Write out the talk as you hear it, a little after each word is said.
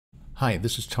Hi,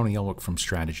 this is Tony Ulwick from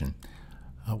Strategyn.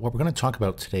 What we're going to talk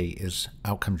about today is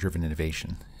outcome-driven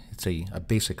innovation. It's a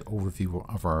basic overview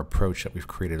of our approach that we've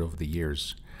created over the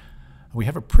years. We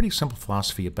have a pretty simple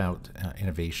philosophy about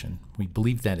innovation. We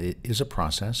believe that it is a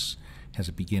process, has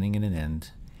a beginning and an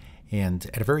end, and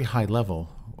at a very high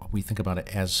level, we think about it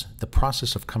as the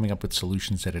process of coming up with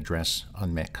solutions that address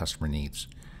unmet customer needs.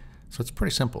 So it's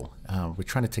pretty simple. We're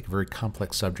trying to take a very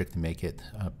complex subject and make it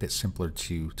a bit simpler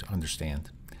to understand.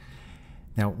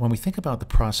 Now, when we think about the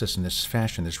process in this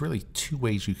fashion, there's really two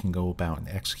ways you can go about and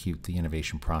execute the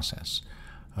innovation process.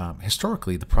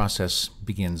 Historically, the process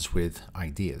begins with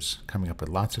ideas, coming up with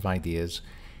lots of ideas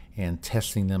and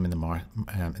testing them in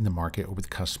the market or with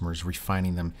customers,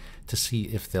 refining them to see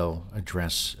if they'll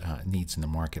address needs in the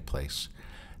marketplace.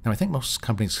 Now, I think most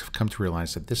companies have come to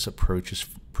realize that this approach is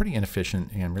pretty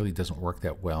inefficient and really doesn't work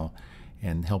that well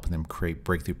in helping them create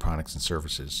breakthrough products and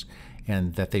services,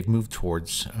 and that they've moved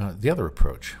towards the other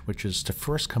approach, which is to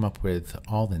first come up with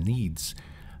all the needs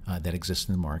that exist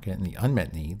in the market and the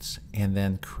unmet needs, and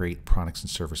then create products and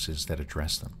services that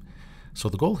address them. So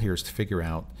the goal here is to figure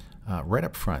out right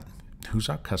up front, who's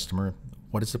our customer,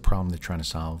 what is the problem they're trying to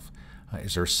solve,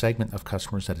 is there a segment of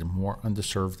customers that are more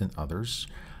underserved than others,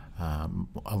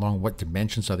 along what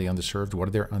dimensions are they underserved, what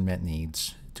are their unmet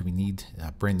needs, do we need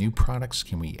brand new products,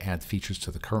 can we add features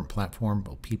to the current platform,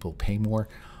 will people pay more?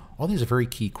 All these are very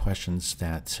key questions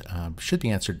that should be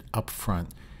answered up front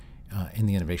in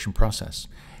the innovation process.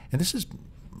 And this is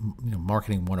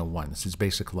marketing 101. This is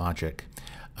basic logic.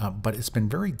 But it's been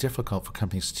very difficult for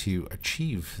companies to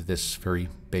achieve this very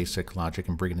basic logic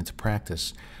and bring it into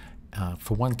practice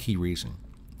for one key reason.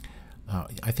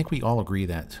 I think we all agree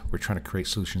that we're trying to create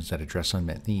solutions that address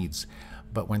unmet needs.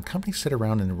 But when companies sit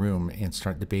around in a room and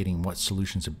start debating what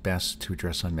solutions are best to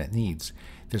address unmet needs,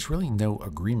 there's really no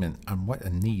agreement on what a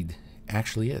need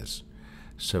actually is.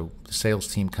 So the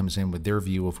sales team comes in with their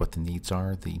view of what the needs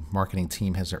are, the marketing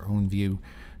team has their own view,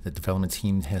 the development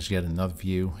team has yet another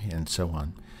view, and so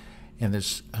on. And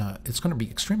it's going to be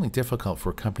extremely difficult for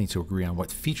a company to agree on what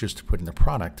features to put in the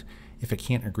product if it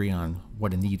can't agree on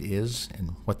what a need is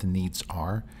and what the needs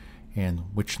are and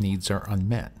which needs are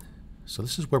unmet. So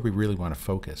this is where we really want to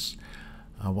focus.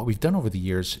 What we've done over the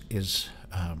years is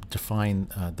define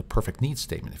the perfect needs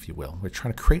statement, if you will. We're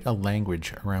trying to create a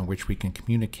language around which we can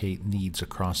communicate needs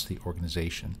across the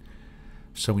organization.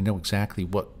 So we know exactly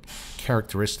what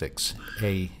characteristics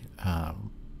a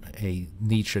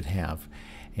need should have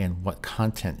and what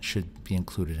content should be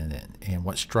included in it and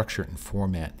what structure and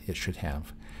format it should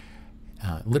have.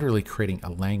 Literally creating a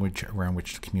language around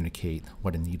which to communicate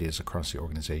what a need is across the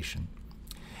organization.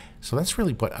 So that's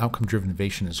really what outcome-driven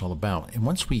innovation is all about. And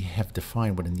once we have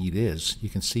defined what a need is, you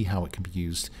can see how it can be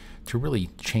used to really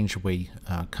change the way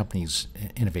companies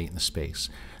innovate in the space.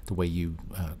 The way you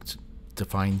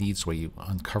define needs, the way you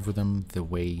uncover them, the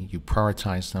way you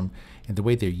prioritize them, and the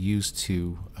way they're used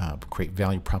to create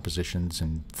value propositions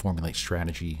and formulate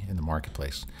strategy in the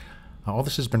marketplace. All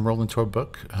this has been rolled into our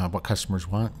book, What Customers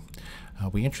Want.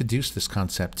 We introduced this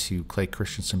concept to Clay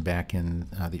Christensen back in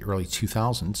the early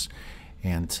 2000s.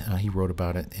 And he wrote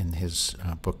about it in his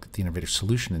book, The Innovative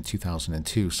Solution, in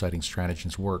 2002, citing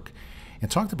Strategyn's work, and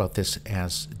talked about this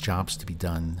as jobs to be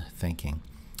done thinking.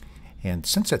 And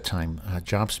since that time,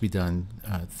 jobs to be done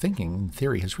thinking, in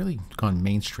theory, has really gone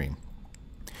mainstream.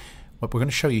 What we're going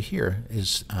to show you here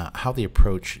is how the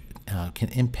approach can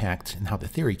impact and how the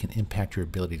theory can impact your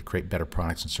ability to create better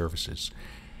products and services.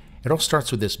 It all starts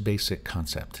with this basic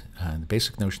concept, the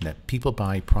basic notion that people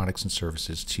buy products and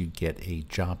services to get a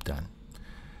job done.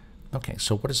 Okay,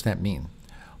 so what does that mean?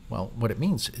 Well, what it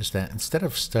means is that instead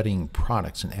of studying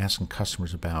products and asking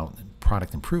customers about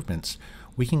product improvements,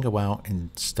 we can go out and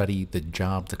study the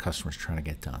job the customer is trying to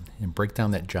get done and break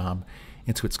down that job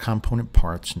into its component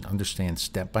parts and understand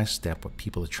step by step what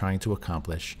people are trying to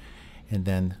accomplish, and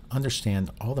then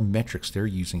understand all the metrics they're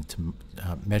using to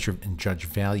measure and judge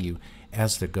value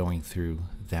as they're going through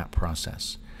that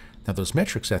process. Now, those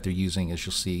metrics that they're using, as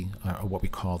you'll see, are what we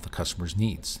call the customer's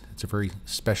needs. It's a very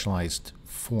specialized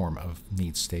form of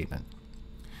needs statement.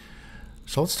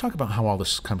 So let's talk about how all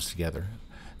this comes together.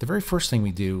 The very first thing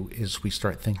we do is we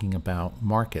start thinking about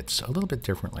markets a little bit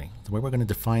differently. The way we're going to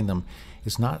define them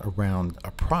is not around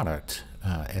a product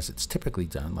as it's typically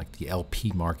done, like the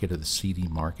LP market or the CD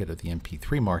market or the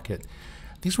MP3 market.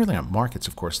 These really aren't markets,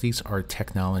 of course. These are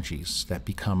technologies that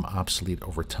become obsolete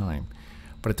over time.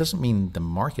 But it doesn't mean the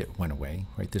market went away,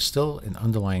 right? There's still an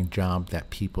underlying job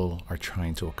that people are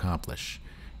trying to accomplish.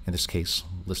 In this case,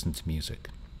 listen to music.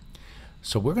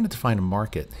 So we're going to define a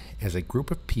market as a group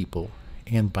of people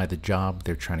and by the job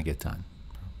they're trying to get done.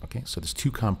 Okay, so there's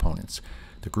two components.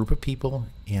 the group of people,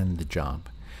 and the job.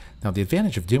 Now, the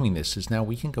advantage of doing this is now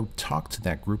we can go talk to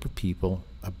that group of people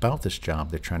about this job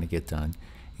they're trying to get done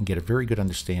and get a very good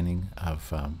understanding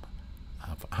of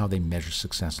how they measure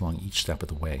success along each step of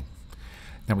the way.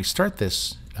 Now, we start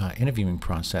this interviewing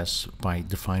process by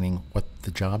defining what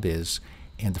the job is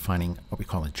and defining what we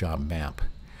call a job map.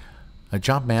 A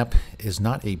job map is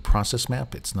not a process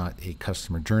map. It's not a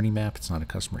customer journey map. It's not a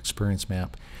customer experience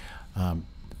map.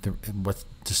 What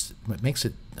makes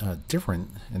it different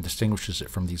and distinguishes it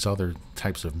from these other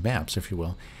types of maps, if you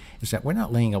will, is that we're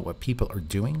not laying out what people are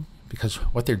doing, because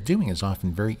what they're doing is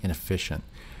often very inefficient.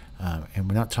 And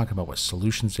we're not talking about what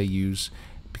solutions they use,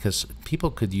 because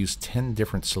people could use 10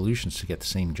 different solutions to get the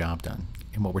same job done.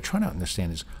 And what we're trying to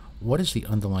understand is what is the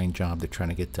underlying job they're trying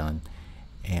to get done,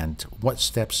 and what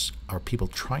steps are people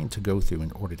trying to go through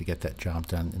in order to get that job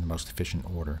done in the most efficient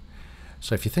order.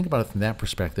 So if you think about it from that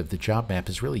perspective, the job map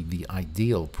is really the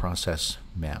ideal process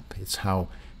map. It's how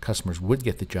customers would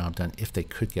get the job done if they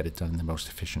could get it done in the most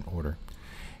efficient order.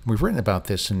 And we've written about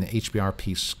this in the HBR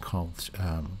piece called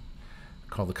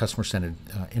the Customer-Centered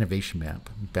Innovation Map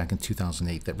back in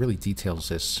 2008 that really details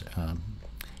this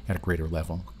at a greater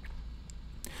level.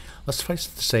 Let's suffice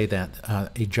it to say that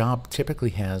a job typically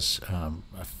has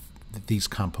these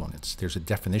components. There's a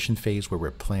definition phase where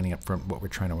we're planning up front what we're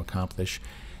trying to accomplish.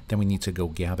 Then we need to go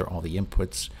gather all the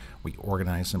inputs. We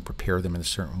organize them, prepare them in a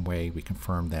certain way. We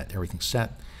confirm that everything's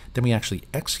set. Then we actually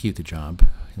execute the job.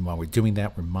 And while we're doing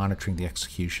that, we're monitoring the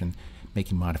execution,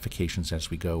 making modifications as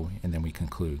we go, and then we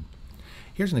conclude.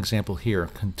 Here's an example here,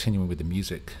 continuing with the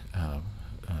music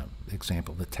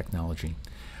example, the technology,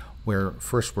 where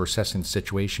first we're assessing the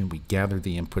situation. We gather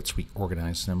the inputs, we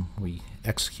organize them, we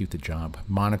execute the job,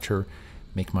 monitor,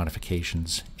 make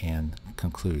modifications, and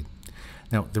conclude.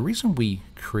 Now, the reason we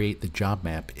create the job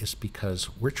map is because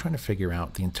we're trying to figure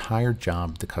out the entire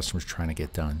job the customer's trying to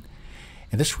get done.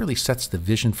 And this really sets the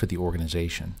vision for the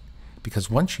organization. Because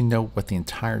once you know what the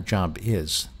entire job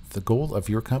is, the goal of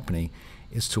your company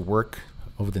is to work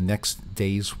over the next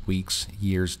days, weeks,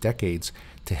 years, decades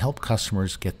to help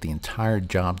customers get the entire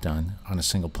job done on a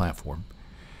single platform.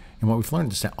 And what we've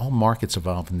learned is that all markets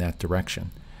evolve in that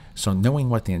direction. So knowing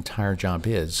what the entire job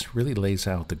is really lays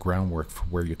out the groundwork for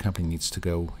where your company needs to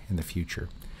go in the future.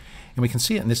 And we can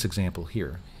see it in this example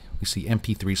here. We see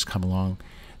MP3s come along,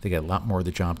 they get a lot more of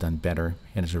the job done better,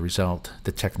 and as a result,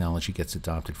 the technology gets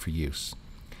adopted for use.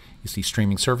 You see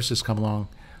streaming services come along,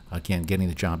 again, getting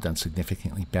the job done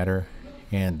significantly better,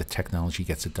 and the technology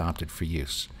gets adopted for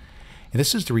use. And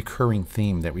this is the recurring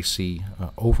theme that we see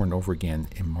over and over again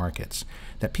in markets,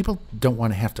 that people don't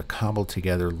want to have to cobble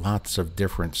together lots of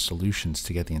different solutions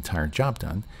to get the entire job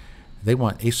done. They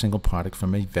want a single product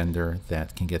from a vendor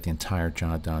that can get the entire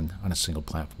job done on a single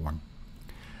platform.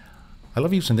 I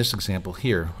love using this example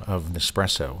here of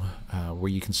Nespresso,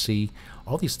 where you can see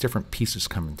all these different pieces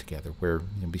coming together, where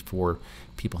before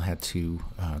people had to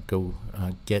go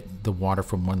get the water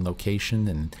from one location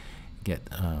and get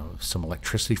some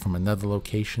electricity from another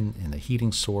location and a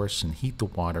heating source and heat the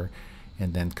water,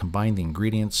 and then combine the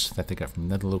ingredients that they got from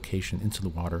another location into the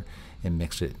water and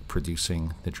mix it,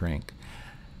 producing the drink.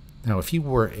 Now, if you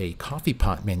were a coffee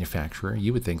pot manufacturer,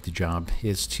 you would think the job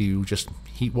is to just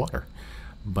heat water.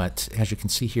 But as you can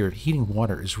see here, heating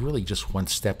water is really just one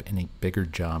step in a bigger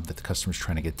job that the customer is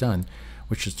trying to get done,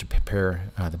 which is to prepare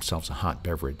themselves a hot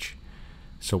beverage.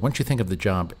 So once you think of the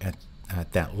job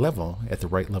at that level, at the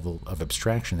right level of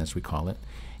abstraction, as we call it,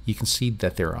 you can see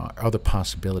that there are other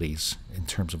possibilities in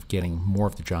terms of getting more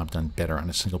of the job done better on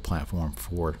a single platform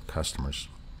for customers.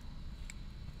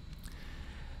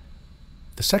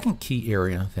 The second key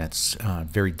area that's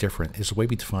very different is the way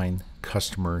we define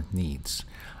customer needs.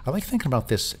 I like thinking about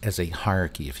this as a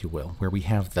hierarchy, if you will, where we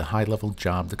have the high-level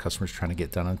job the customer is trying to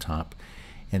get done on top,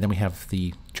 and then we have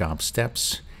the job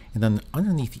steps, and then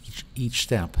underneath each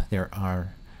step there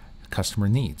are customer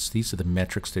needs. These are the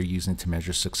metrics they're using to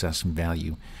measure success and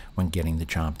value when getting the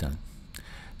job done.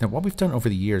 Now, what we've done over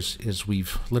the years is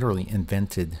we've literally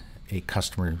invented a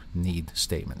customer need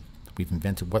statement. We've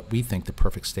invented what we think the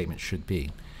perfect statement should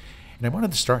be. And I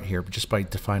wanted to start here just by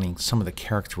defining some of the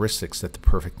characteristics that the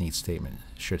perfect need statement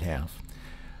should have.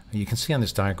 You can see on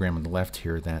this diagram on the left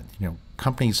here that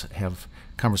companies have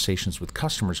conversations with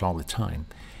customers all the time,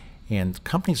 and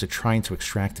companies are trying to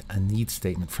extract a need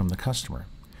statement from the customer.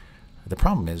 The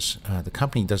problem is the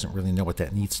company doesn't really know what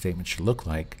that need statement should look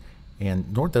like,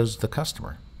 and nor does the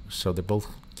customer. So they're both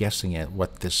guessing at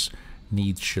what this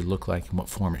need should look like and what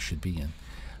form it should be in.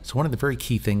 So one of the very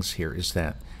key things here is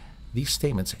that these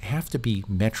statements have to be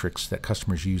metrics that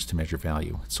customers use to measure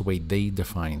value. It's the way they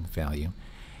define value.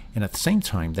 And at the same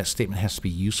time, that statement has to be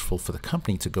useful for the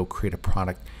company to go create a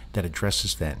product that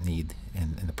addresses that need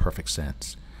in the perfect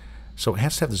sense. So it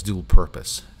has to have this dual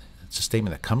purpose. It's a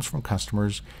statement that comes from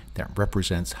customers that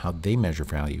represents how they measure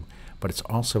value, but it's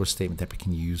also a statement that we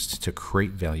can use to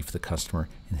create value for the customer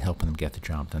and helping them get the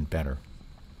job done better.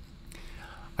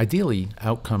 Ideally,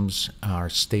 outcomes are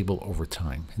stable over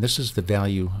time. And this is the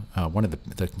value, one of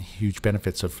the huge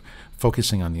benefits of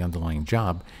focusing on the underlying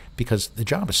job, because the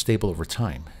job is stable over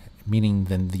time, meaning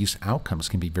then these outcomes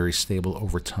can be very stable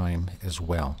over time as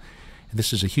well. And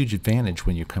this is a huge advantage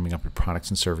when you're coming up with products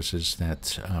and services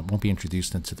that won't be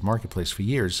introduced into the marketplace for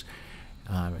years.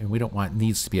 And we don't want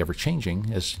needs to be ever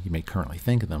changing, as you may currently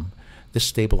think of them.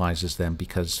 This stabilizes them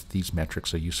because these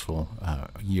metrics are useful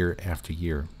year after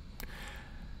year.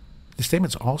 The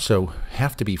statements also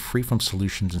have to be free from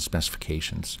solutions and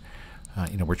specifications.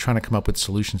 We're trying to come up with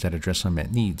solutions that address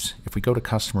unmet needs. If we go to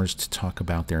customers to talk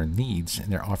about their needs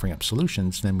and they're offering up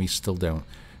solutions, then we still don't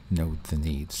know the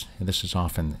needs. And this is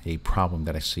often a problem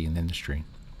that I see in the industry.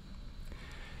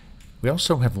 We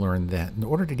also have learned that in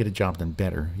order to get a job done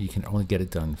better, you can only get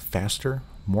it done faster,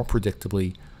 more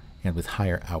predictably, and with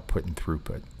higher output and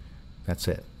throughput. That's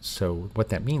it. So what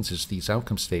that means is these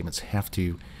outcome statements have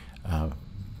to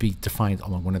be defined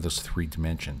along one of those three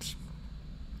dimensions.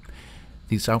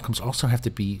 These outcomes also have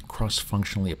to be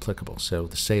cross-functionally applicable. So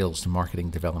the sales, the marketing,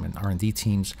 development, R&D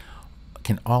teams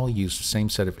can all use the same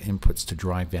set of inputs to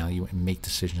drive value and make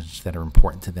decisions that are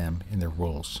important to them in their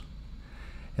roles.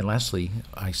 And lastly,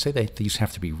 I say that these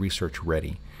have to be research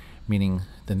ready, meaning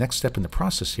the next step in the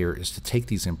process here is to take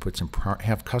these inputs and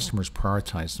have customers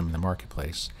prioritize them in the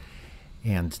marketplace.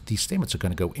 And these statements are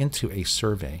going to go into a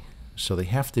survey, so they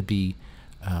have to be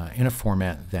in a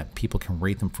format that people can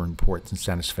rate them for importance and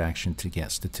satisfaction to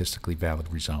get statistically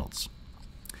valid results.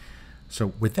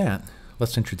 So with that,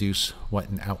 let's introduce what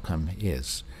an outcome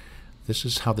is. This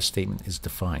is how the statement is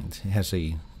defined. It has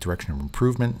a direction of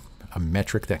improvement, a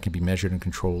metric that can be measured and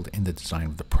controlled in the design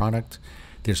of the product.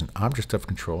 There's an object of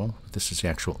control. This is the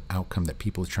actual outcome that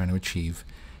people are trying to achieve.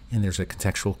 And there's a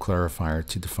contextual clarifier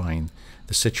to define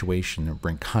the situation or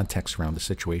bring context around the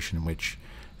situation in which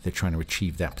they're trying to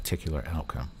achieve that particular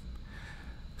outcome.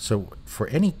 So for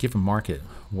any given market,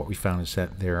 what we found is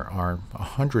that there are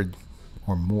 100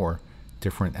 or more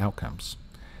different outcomes.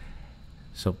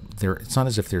 So it's not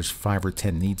as if there's 5 or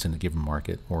 10 needs in a given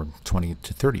market, or 20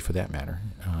 to 30 for that matter.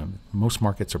 Most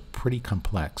markets are pretty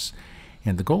complex,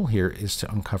 and the goal here is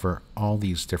to uncover all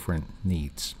these different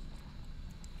needs.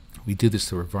 We do this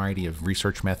through a variety of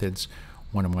research methods: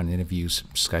 one-on-one interviews,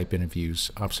 Skype interviews,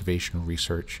 observational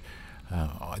research.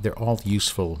 They're all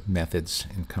useful methods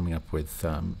in coming up with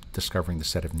discovering the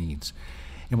set of needs.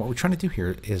 And what we're trying to do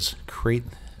here is create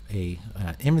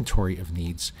an inventory of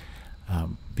needs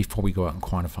before we go out and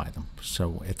quantify them.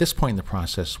 So at this point in the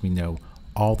process, we know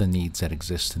all the needs that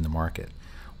exist in the market.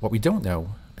 What we don't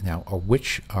know now are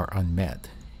which are unmet.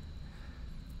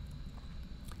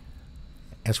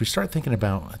 As we start thinking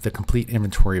about the complete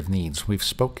inventory of needs, we've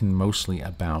spoken mostly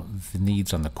about the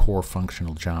needs on the core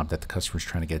functional job that the customer is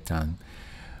trying to get done.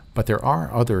 But there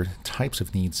are other types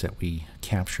of needs that we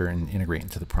capture and integrate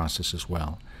into the process as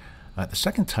well. The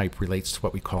second type relates to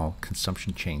what we call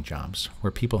consumption chain jobs, where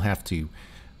people have to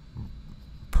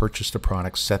purchase the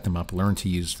products, set them up, learn to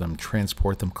use them,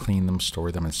 transport them, clean them,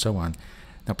 store them, and so on.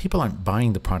 Now, people aren't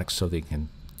buying the products so they can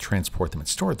transport them and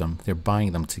store them. They're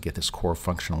buying them to get this core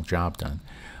functional job done.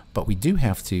 But we do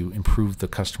have to improve the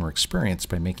customer experience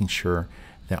by making sure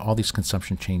that all these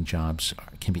consumption chain jobs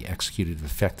can be executed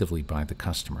effectively by the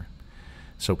customer.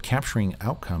 So capturing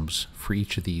outcomes for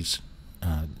each of these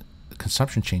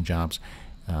consumption chain jobs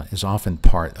is often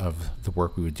part of the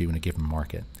work we would do in a given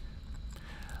market.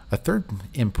 A third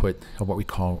input are what we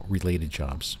call related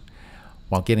jobs.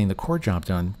 While getting the core job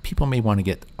done, people may want to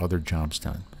get other jobs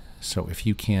done. So if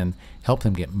you can help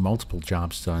them get multiple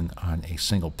jobs done on a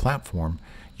single platform,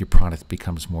 your product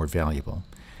becomes more valuable.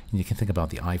 And you can think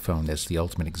about the iPhone as the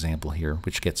ultimate example here,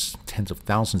 which gets tens of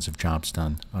thousands of jobs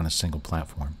done on a single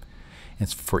platform.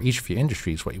 And for each of your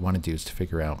industries, what you want to do is to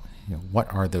figure out,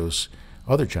 what are those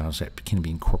other jobs that can be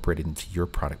incorporated into your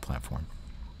product platform.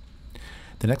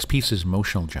 The next piece is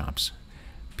emotional jobs.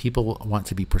 People want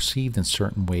to be perceived in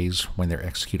certain ways when they're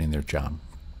executing their job,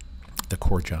 the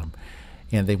core job.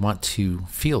 And they want to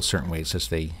feel certain ways as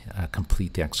they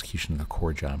complete the execution of the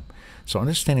core job. So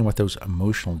understanding what those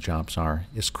emotional jobs are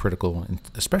is critical,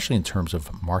 especially in terms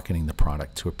of marketing the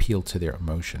product to appeal to their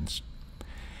emotions.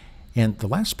 And the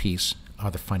last piece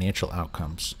are the financial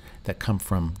outcomes that come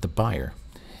from the buyer.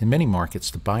 In many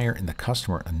markets, the buyer and the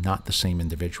customer are not the same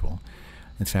individual.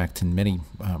 In fact, in many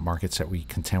markets that we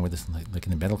contend with, like in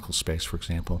the medical space, for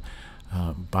example,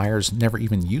 buyers never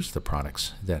even use the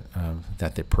products that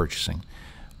they're purchasing.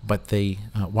 But they,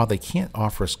 while they can't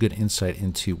offer us good insight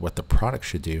into what the product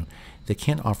should do, they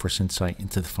can offer us insight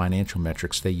into the financial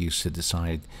metrics they use to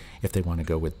decide if they want to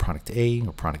go with product A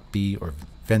or product B or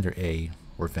vendor A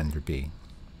or vendor B.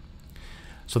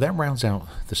 So that rounds out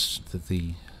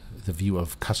the view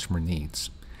of customer needs.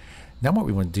 Now what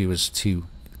we want to do is to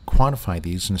quantify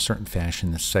these in a certain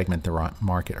fashion to segment the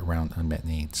market around unmet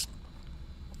needs.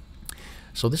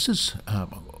 So this is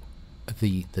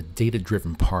the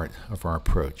data-driven part of our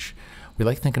approach. We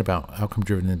like thinking about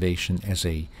outcome-driven innovation as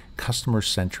a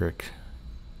customer-centric,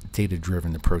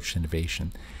 data-driven approach to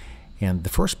innovation. And the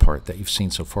first part that you've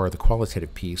seen so far, the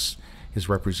qualitative piece, is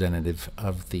representative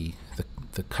of the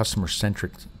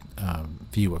customer-centric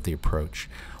view of the approach.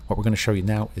 What we're going to show you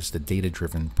now is the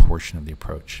data-driven portion of the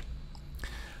approach.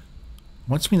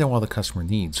 Once we know all the customer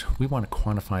needs, we want to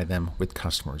quantify them with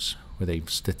customers, with a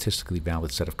statistically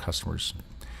valid set of customers,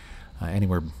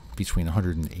 anywhere between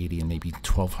 180 and maybe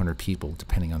 1,200 people,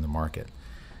 depending on the market.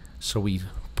 So we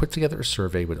put together a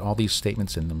survey with all these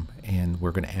statements in them, and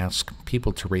we're going to ask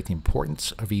people to rate the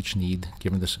importance of each need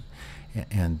given this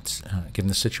and given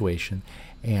the situation,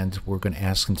 and we're going to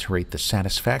ask them to rate the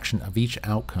satisfaction of each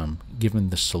outcome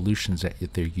given the solutions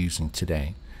that they're using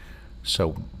today.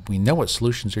 So we know what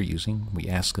solutions they're using, we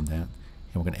ask them that,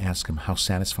 and we're going to ask them how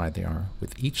satisfied they are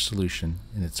with each solution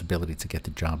and its ability to get the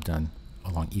job done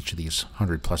along each of these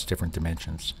 100+ different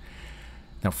dimensions.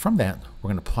 Now from that, we're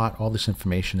going to plot all this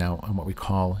information out on what we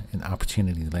call an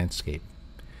opportunity landscape.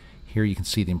 Here you can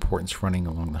see the importance running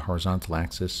along the horizontal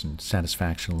axis and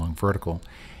satisfaction along vertical,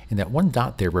 and that one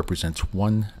dot there represents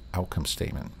one outcome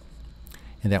statement.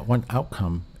 And that one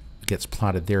outcome gets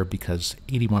plotted there because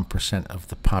 81% of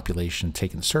the population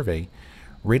taken the survey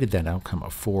rated that outcome a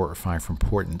 4 or 5 for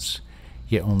importance,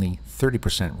 yet only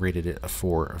 30% rated it a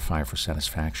 4 or 5 for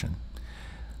satisfaction.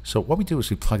 So what we do is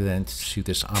we plug that into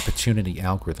this opportunity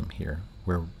algorithm here,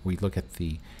 where we look at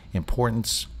the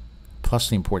importance plus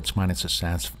the importance minus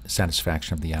the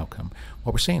satisfaction of the outcome.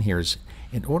 What we're saying here is,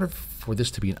 in order for this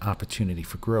to be an opportunity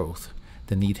for growth,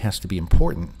 the need has to be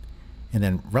important, and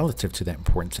then relative to that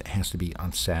importance, it has to be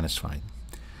unsatisfied.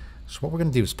 So what we're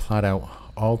going to do is plot out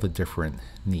all the different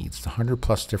needs, the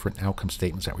 100+ different outcome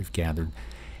statements that we've gathered.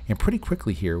 And pretty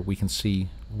quickly here, we can see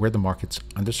where the market's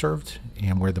underserved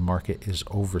and where the market is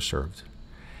overserved.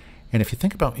 And if you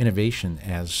think about innovation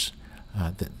as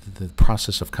the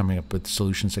process of coming up with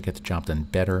solutions that get the job done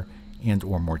better and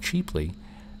or more cheaply,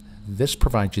 this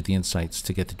provides you the insights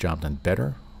to get the job done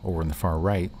better over in the far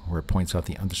right, where it points out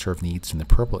the underserved needs in the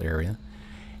purple area,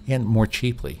 and more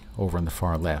cheaply over in the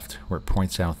far left, where it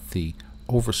points out the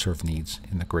overserved needs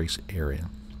in the gray area.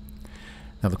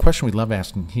 Now the question we love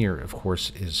asking here, of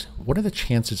course, is what are the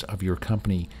chances of your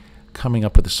company coming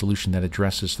up with a solution that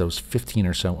addresses those 15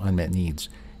 or so unmet needs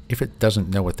if it doesn't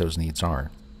know what those needs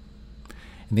are?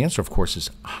 And the answer, of course,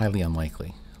 is highly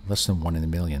unlikely, less than 1 in a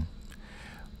million.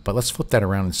 But let's flip that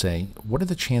around and say, what are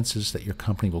the chances that your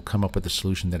company will come up with a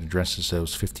solution that addresses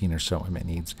those 15 or so unmet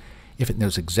needs if it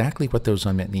knows exactly what those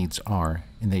unmet needs are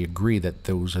and they agree that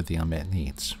those are the unmet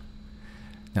needs?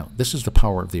 Now, this is the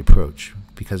power of the approach,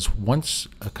 because once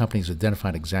a company has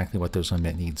identified exactly what those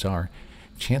unmet needs are,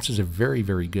 chances are very,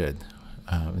 very good.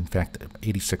 In fact,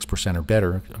 86% or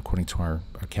better, according to our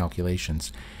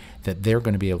calculations, that they're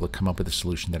going to be able to come up with a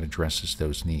solution that addresses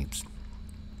those needs.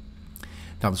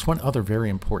 Now, there's one other very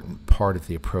important part of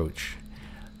the approach,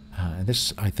 and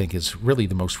this, I think, is really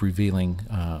the most revealing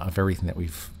of everything that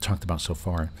we've talked about so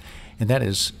far, and that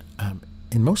is,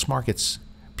 in most markets,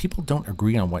 people don't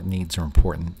agree on what needs are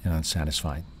important and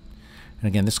unsatisfied. And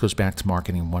again, this goes back to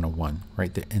marketing 101,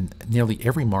 right? In nearly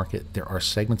every market, there are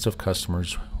segments of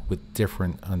customers with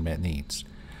different unmet needs.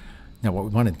 Now, what we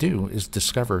want to do is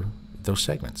discover those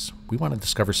segments. We want to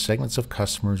discover segments of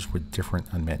customers with different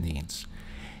unmet needs.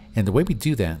 And the way we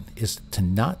do that is to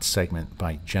not segment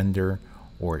by gender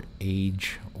or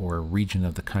age or region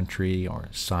of the country or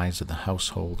size of the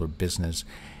household or business.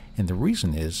 And the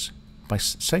reason is, by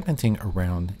segmenting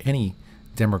around any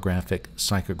demographic,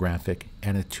 psychographic,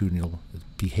 attitudinal,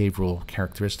 behavioral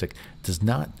characteristic does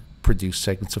not produce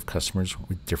segments of customers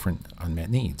with different unmet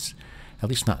needs, at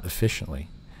least not efficiently.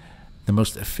 The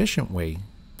most efficient way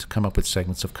to come up with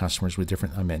segments of customers with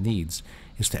different unmet needs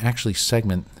is to actually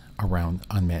segment around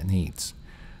unmet needs,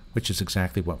 which is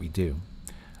exactly what we do.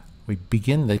 We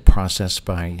begin the process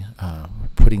by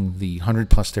putting the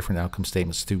 100+ different outcome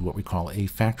statements through what we call a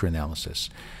factor analysis.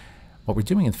 What we're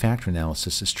doing in factor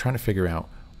analysis is trying to figure out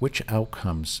which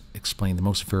outcomes explain the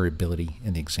most variability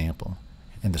in the example.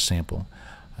 in the sample.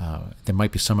 There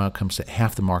might be some outcomes that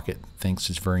half the market thinks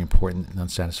is very important and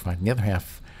unsatisfied, and the other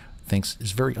half thinks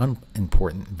is very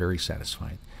unimportant and very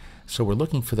satisfied. So we're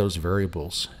looking for those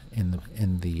variables in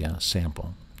the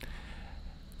sample.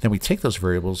 Then we take those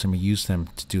variables and we use them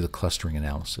to do the clustering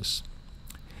analysis.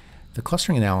 The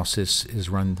clustering analysis is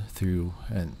run through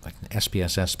like an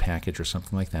SPSS package or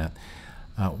something like that,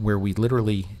 where we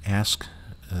literally ask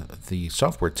the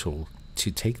software tool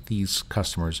to take these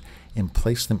customers and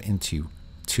place them into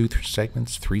 2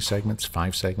 segments, 3 segments,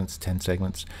 5 segments, 10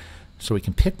 segments, so we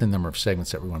can pick the number of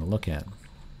segments that we want to look at.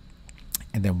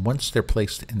 And then once they're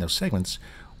placed in those segments,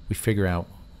 we figure out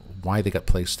why they got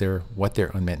placed there, what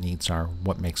their unmet needs are,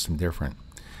 what makes them different.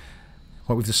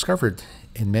 What we've discovered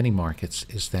in many markets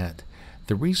is that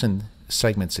the reason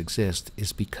segments exist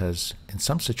is because in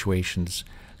some situations,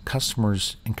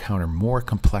 customers encounter more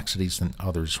complexities than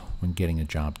others when getting a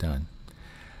job done.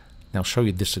 Now I'll show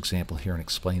you this example here and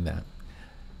explain that.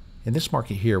 In this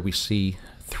market here, we see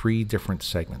 3 different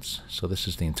segments. So this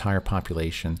is the entire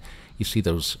population. You see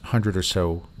those 100 or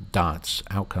so dots,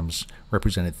 outcomes,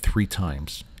 represented 3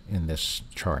 times in this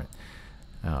chart.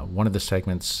 One of the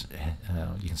segments,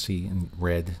 you can see in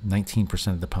red, 19%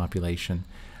 of the population.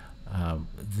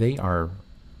 They are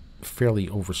fairly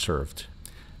overserved.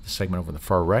 The segment over the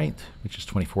far right, which is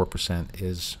 24%,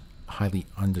 is highly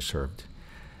underserved.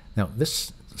 Now,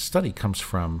 this study comes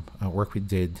from work we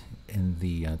did in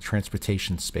the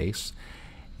transportation space,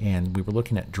 and we were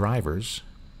looking at drivers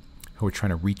who are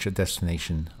trying to reach a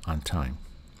destination on time.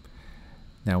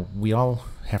 Now, we all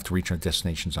have to reach our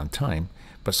destinations on time,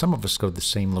 but some of us go to the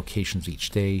same locations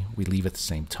each day. We leave at the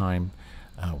same time.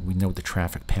 We know the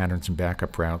traffic patterns and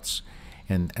backup routes,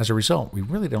 and as a result, we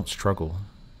really don't struggle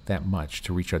that much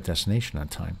to reach our destination on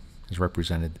time, as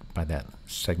represented by that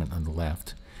segment on the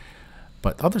left.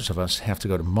 But others of us have to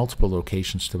go to multiple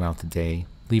locations throughout the day,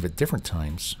 leave at different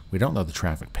times. We don't know the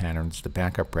traffic patterns, the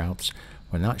backup routes.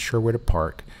 We're not sure where to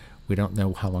park. We don't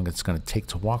know how long it's going to take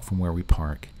to walk from where we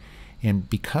park. And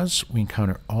because we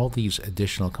encounter all these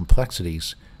additional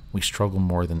complexities, we struggle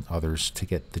more than others to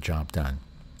get the job done.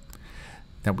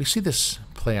 Now, we see this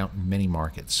play out in many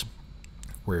markets,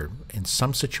 where in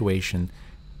some situation,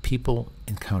 people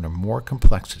encounter more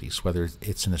complexities, whether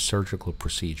it's in a surgical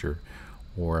procedure,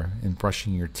 or in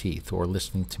brushing your teeth, or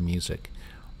listening to music,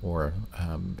 or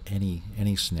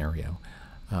any scenario.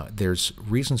 There's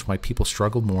reasons why people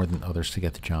struggle more than others to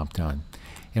get the job done.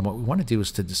 And what we want to do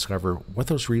is to discover what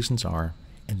those reasons are,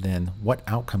 and then what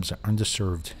outcomes are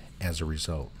underserved as a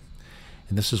result.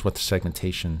 And this is what the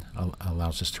segmentation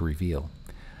allows us to reveal.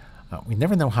 We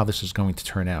never know how this is going to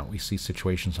turn out. We see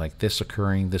situations like this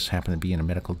occurring. This happened to be in a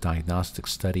medical diagnostic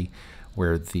study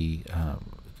where the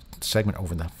segment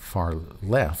over the far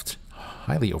left,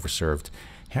 highly overserved,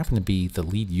 happened to be the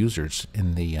lead users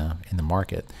in the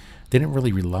market. They didn't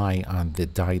really rely on the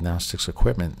diagnostics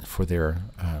equipment for their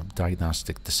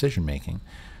diagnostic decision making,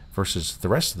 versus the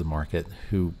rest of the market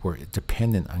who were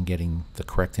dependent on getting the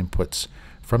correct inputs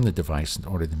from the device in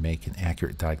order to make an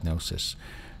accurate diagnosis.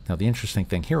 Now, the interesting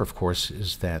thing here, of course,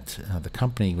 is that the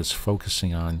company was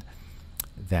focusing on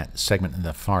that segment in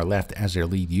the far left as their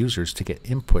lead users to get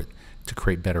input to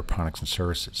create better products and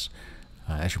services.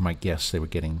 As you might guess, they were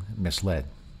getting misled.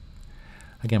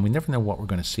 Again, we never know what we're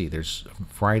going to see. There's a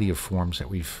variety of forms that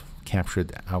we've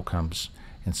captured outcomes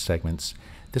and segments.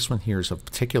 This one here is of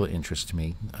particular interest to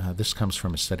me. This comes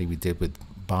from a study we did with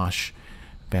Bosch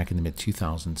back in the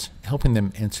mid-2000s, helping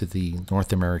them into the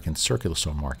North American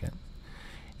circulosome market.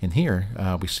 And here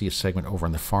we see a segment over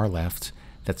on the far left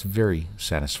that's very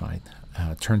satisfied.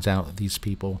 Turns out these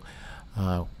people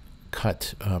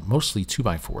cut mostly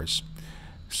 2x4s,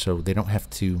 so they don't have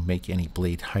to make any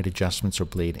blade height adjustments or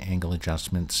blade angle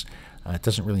adjustments. It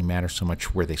doesn't really matter so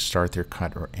much where they start their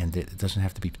cut or end it. It doesn't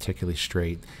have to be particularly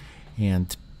straight.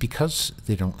 And because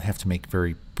they don't have to make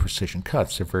very precision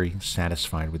cuts, they're very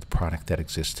satisfied with the product that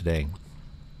exists today.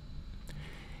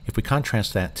 If we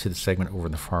contrast that to the segment over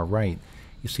on the far right,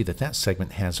 you see that that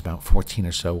segment has about 14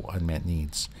 or so unmet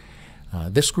needs.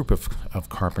 This group of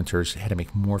carpenters had to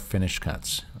make more finish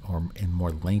cuts and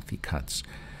more lengthy cuts.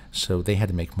 So they had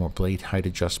to make more blade height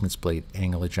adjustments, blade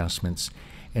angle adjustments,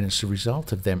 and as a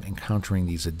result of them encountering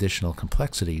these additional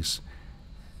complexities,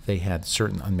 they had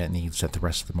certain unmet needs that the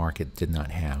rest of the market did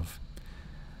not have.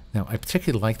 Now, I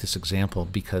particularly like this example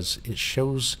because it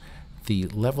shows the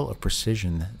level of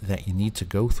precision that you need to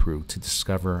go through to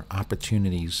discover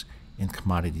opportunities in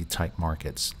commodity-type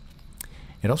markets.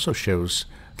 It also shows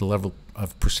the level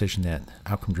of precision that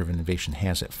outcome-driven innovation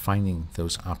has at finding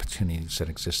those opportunities that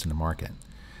exist in the market.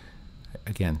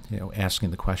 again,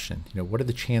 asking the question, what are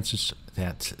the chances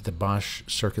that the Bosch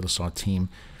circular saw team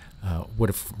would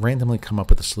have randomly come up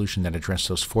with a solution that addressed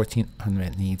those 14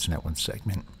 unmet needs in that one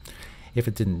segment if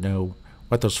it didn't know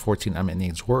what those 14 unmet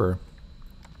needs were,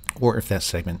 or if that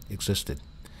segment existed?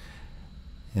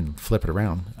 And flip it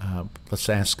around. Let's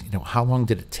ask, how long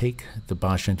did it take the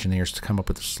Bosch engineers to come up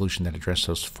with a solution that addressed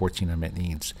those 14 unmet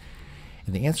needs?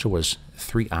 And the answer was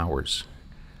 3 hours.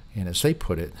 And as they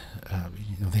put it,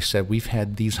 they said, we've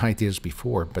had these ideas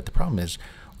before, but the problem is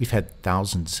we've had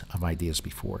thousands of ideas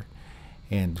before.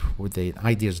 And with the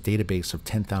ideas database of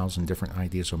 10,000 different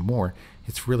ideas or more,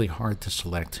 it's really hard to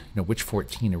select which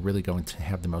 14 are really going to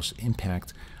have the most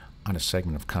impact on a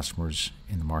segment of customers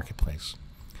in the marketplace.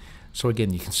 So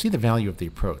again, you can see the value of the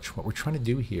approach. What we're trying to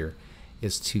do here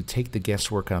is to take the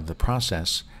guesswork out of the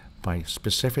process by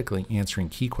specifically answering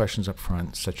key questions up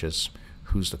front, such as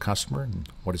who's the customer and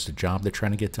what is the job they're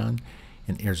trying to get done,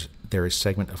 and is there a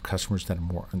segment of customers that are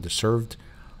more underserved,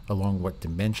 along what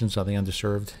dimensions are they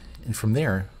underserved, and from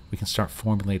there we can start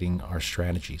formulating our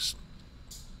strategies.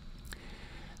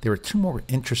 There are two more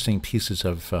interesting pieces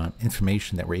of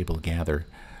information that we're able to gather.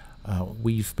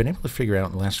 We've been able to figure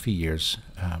out in the last few years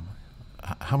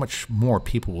how much more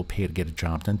people will pay to get a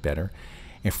job done better,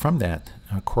 and from that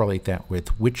correlate that with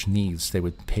which needs they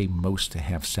would pay most to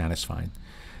have satisfied.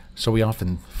 So we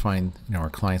often find our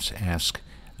clients ask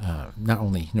not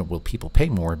only will people pay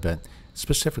more, but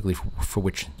specifically for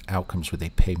which outcomes would they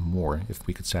pay more if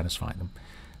we could satisfy them.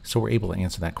 So we're able to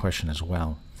answer that question as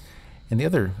well. And the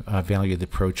other value of the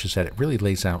approach is that it really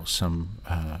lays out some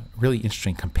really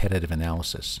interesting competitive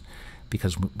analysis,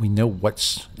 because we know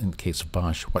what's, in the case of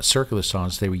Bosch, what circular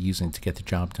saws they were using to get the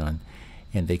job done,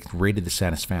 and they rated the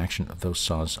satisfaction of those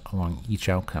saws along each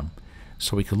outcome.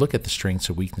 So we could look at the strengths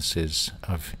and weaknesses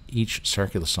of each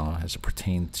circular saw as it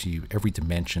pertained to every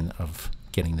dimension of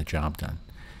getting the job done.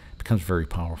 It becomes very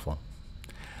powerful.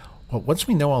 Well, once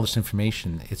we know all this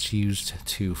information, it's used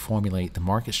to formulate the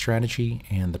market strategy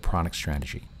and the product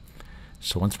strategy.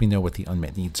 So once we know what the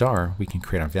unmet needs are, we can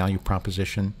create our value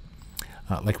proposition,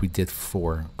 like we did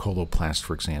for Coloplast,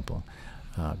 for example.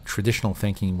 Traditional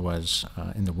thinking was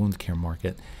in the wound care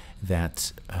market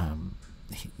that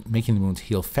making the wound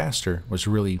heal faster was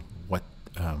really what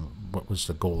was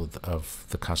the goal of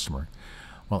the customer.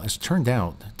 Well, as it turned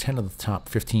out, 10 of the top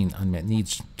 15 unmet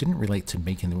needs didn't relate to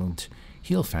making the wound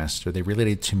heal faster. They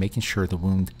related to making sure the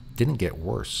wound didn't get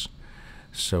worse.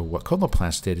 So what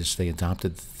Coloplast did is they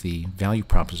adopted the value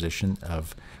proposition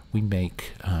of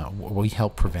we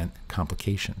help prevent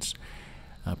complications.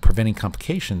 Preventing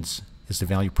complications is the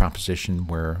value proposition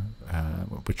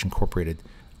which incorporated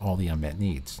all the unmet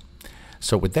needs.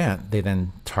 So with that, they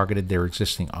then targeted their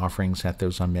existing offerings at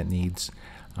those unmet needs.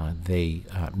 They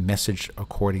messaged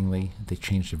accordingly. They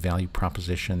changed the value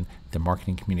proposition, the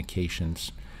marketing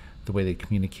communications, the way they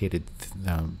communicated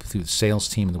through the sales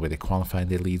team, and the way they qualified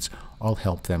their leads, all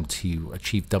helped them to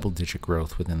achieve double-digit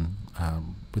growth within a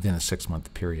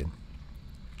 6-month period.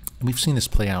 And we've seen this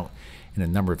play out in a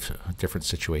number of different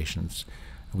situations.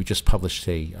 We just published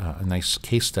a nice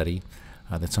case study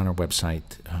that's on our website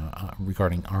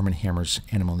regarding Arm & Hammer's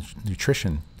animal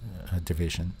nutrition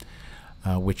division,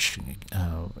 which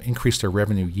increased their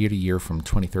revenue year to year from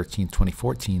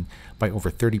 2013-2014 by over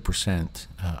 30%,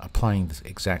 applying the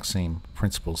exact same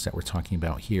principles that we're talking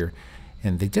about here.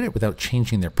 And they did it without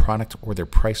changing their product or their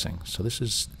pricing. So this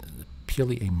is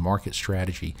purely a market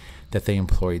strategy that they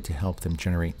employed to help them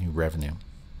generate new revenue.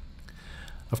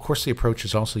 Of course, the approach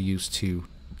is also used to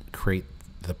create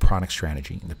the product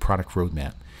strategy, the product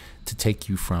roadmap, to take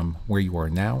you from where you are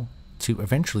now to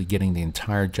eventually getting the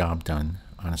entire job done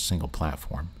on a single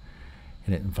platform.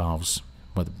 And it involves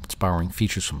whether it's borrowing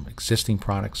features from existing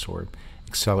products or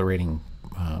accelerating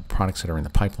products that are in the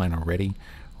pipeline already,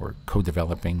 or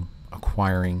co-developing,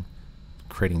 acquiring,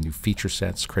 creating new feature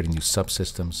sets, creating new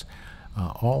subsystems,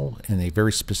 all in a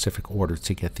very specific order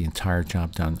to get the entire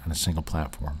job done on a single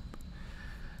platform.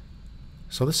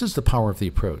 So this is the power of the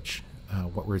approach.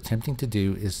 What we're attempting to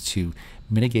do is to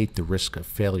mitigate the risk of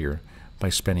failure by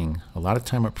spending a lot of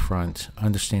time up front,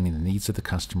 understanding the needs of the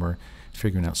customer,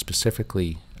 figuring out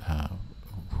specifically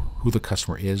who the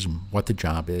customer is and what the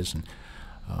job is, and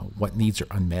what needs are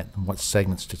unmet and what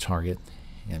segments to target,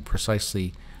 and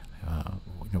precisely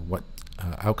what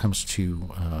outcomes to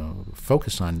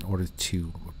focus on in order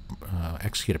to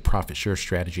execute a profit share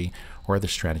strategy or other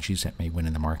strategies that may win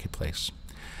in the marketplace.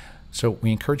 So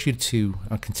we encourage you to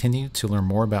continue to learn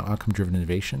more about outcome-driven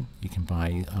innovation. You can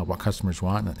buy What Customers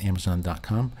Want at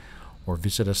Amazon.com, or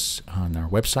visit us on our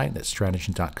website at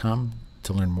Strategyn.com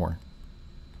to learn more.